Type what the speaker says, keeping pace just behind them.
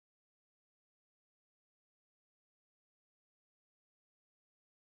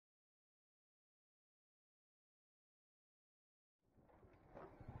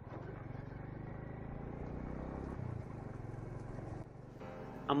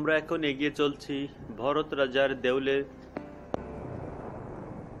আমরা এখন এগিয়ে চলছি ভরত রাজার দেউলে।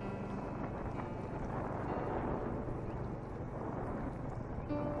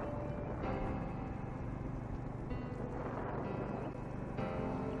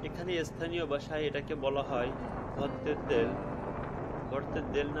 এখানে স্থানীয় ভাষায় এটাকে বলা হয় ভর্তের দেল। ভর্তের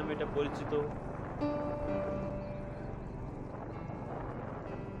দেল নামে এটা পরিচিত।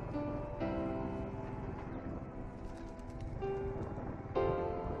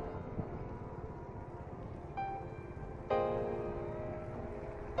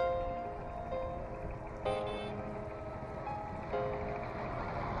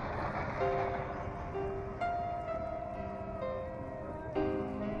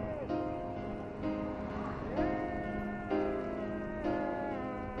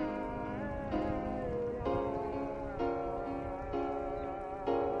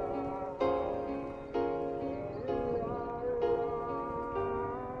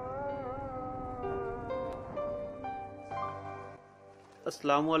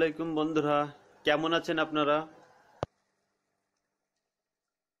 আসসালামু আলাইকুম বন্ধুরা, কেমন আছেন আপনারা?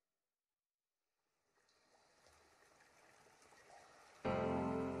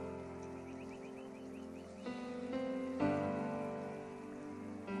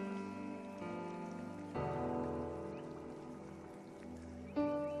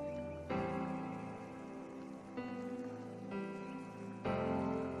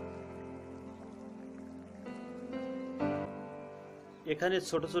 এখানে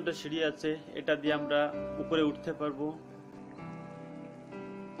ছোট ছোট সিঁড়ি আছে, এটা দিয়ে আমরা উপরে উঠতে পারবো।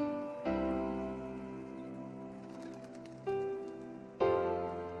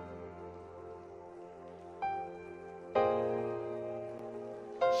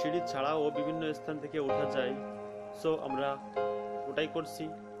 সিঁড়ি ছাড়াও বিভিন্ন স্থান থেকে ওঠা যায়, সো আমরা ওটাই করছি।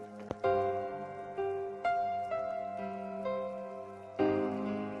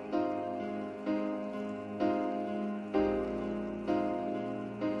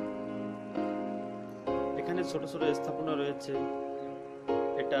 এখানে ছোট ছোট স্থাপনা রয়েছে,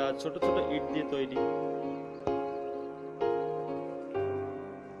 এটা ছোট ছোট ইট দিয়ে তৈরি।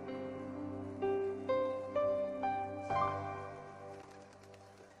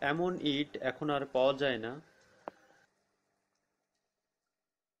 এমন ইট এখন আর পাওয়া যায় না।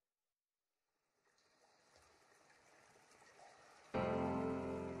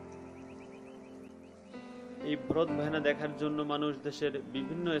 এই ভরত ভায়না দেখার জন্য মানুষ দেশের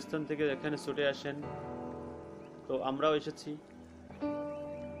বিভিন্ন স্থান থেকে এখানে ছুটে আসেন, তো আমরাও এসেছি।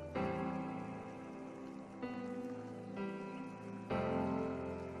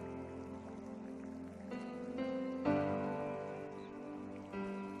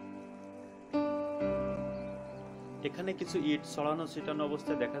 এখানে কিছু ইট ছড়ানো ছিটানো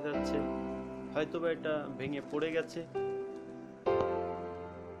অবস্থায় দেখা যাচ্ছে, হয়তোবা এটা ভেঙে পড়ে গেছে।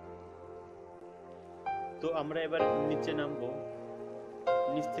 তো আমরা এবার নিচে নামবো,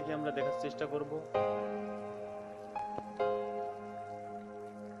 নিচ থেকে আমরা দেখার চেষ্টা করব।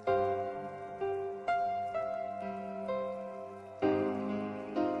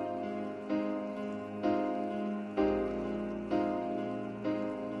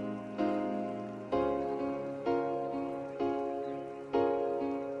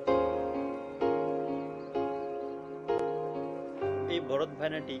 এই ভরত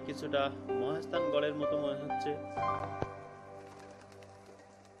ভায়নাটি কিছুটা মহাস্থান গড়ের মতো মনে হচ্ছে।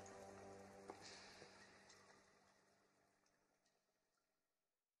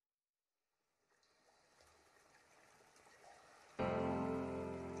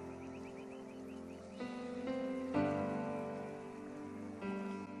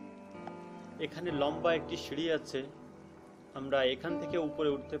 এখানে লম্বা একটি সিঁড়ি আছে, আমরা এখান থেকে উপরে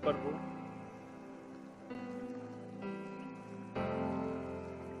উঠতে পারবো।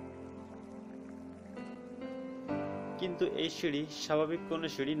 কিন্তু এই সিঁড়ি স্বাভাবিক কোনো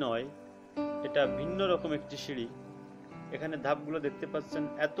সিঁড়ি নয়, এটা ভিন্ন রকম একটি সিঁড়ি। এখানে ধাপগুলো দেখতে পাচ্ছেন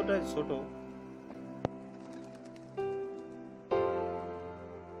এতটাই ছোট।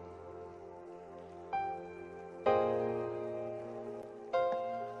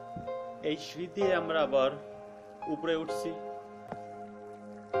 এই সিঁড়ি দিয়ে আমরা আবার উপরে উঠছি।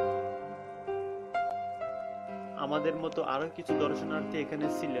 আমাদের মতো আরো কিছু দর্শনার্থী এখানে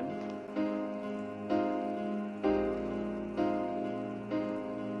ছিলেন।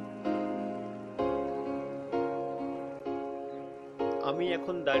 আমি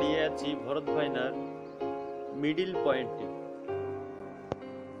এখন দাঁড়িয়ে আছি ভরত ভায়নার মিডিল পয়েন্টে।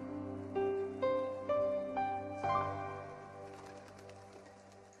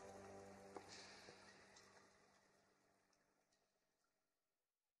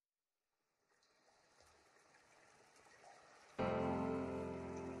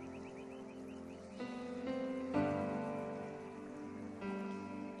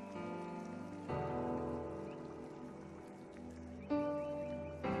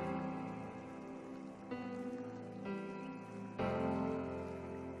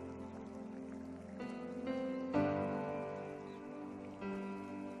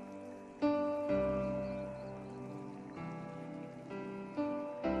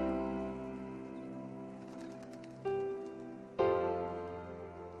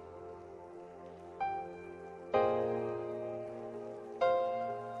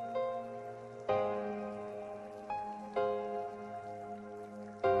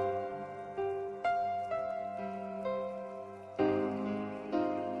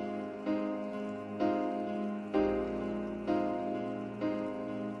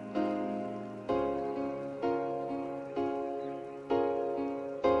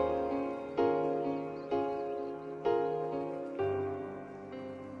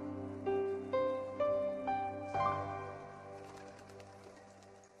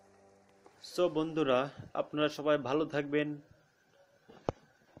 সো বন্ধুরা, আপনারা সবাই ভালো থাকবেন।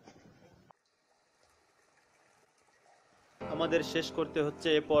 আমাদের শেষ করতে হচ্ছে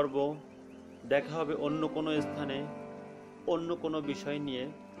এ পর্ব। দেখা হবে অন্য কোনো স্থানে, অন্য কোনো বিষয় নিয়ে।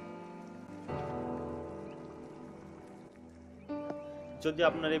 যদি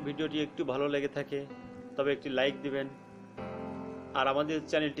আপনার এই ভিডিওটি একটু ভালো লেগে থাকে তবে একটি লাইক দিবেন, আর আমাদের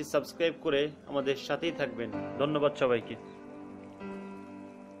চ্যানেলটি সাবস্ক্রাইব করে আমাদের সাথেই থাকবেন। ধন্যবাদ সবাইকে।